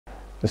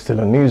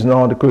Still on news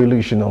now, the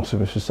Coalition of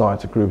Civil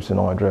Society Groups in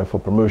Nigeria for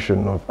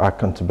Promotion of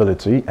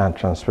Accountability and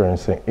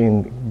Transparency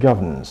in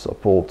Governance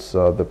supports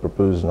the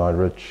proposed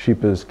Nigeria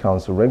Shippers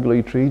Council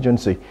regulatory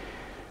agency.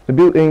 The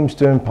bill aims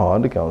to empower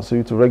the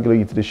council to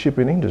regulate the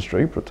shipping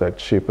industry, protect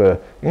shipper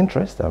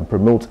interests and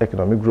promote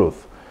economic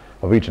growth,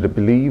 of which they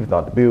believe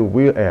that the bill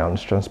will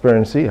enhance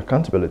transparency,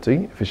 accountability,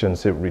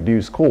 efficiency,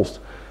 reduce cost,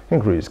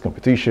 increase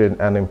competition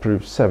and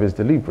improve service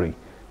delivery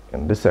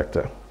in the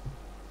sector.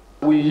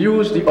 We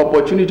use the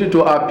opportunity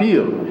to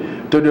appeal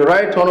to the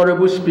Right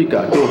Honorable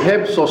Speaker to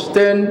help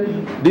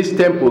sustain this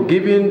tempo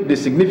given the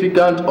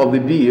significance of the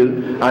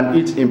bill and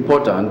its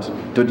importance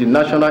to the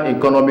national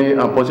economy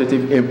and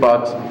positive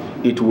impact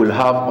it will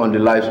have on the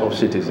lives of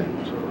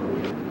citizens.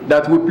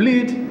 That we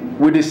plead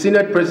with the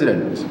Senate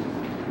President,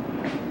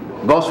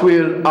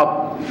 Godswill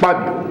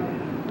Akpabio,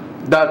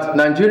 that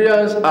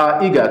Nigerians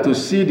are eager to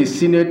see the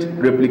Senate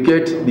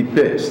replicate the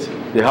best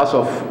the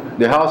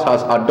House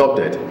has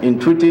adopted in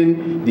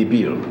treating the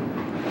bill.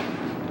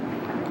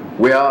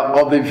 We are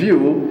of the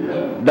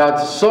view that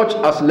such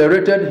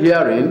accelerated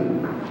hearing,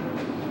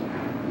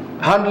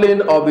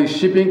 handling of the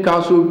Shipping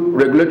Council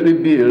regulatory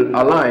bill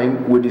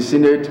align with the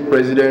Senate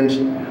President's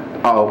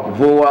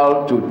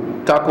vow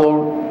to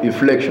tackle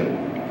inflation.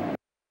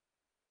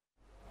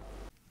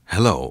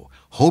 Hello,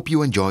 hope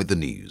you enjoyed the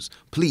news.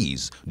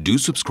 Please do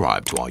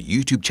subscribe to our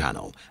YouTube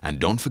channel and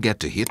don't forget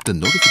to hit the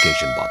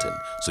notification button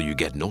so you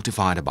get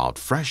notified about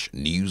fresh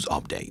news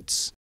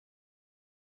updates.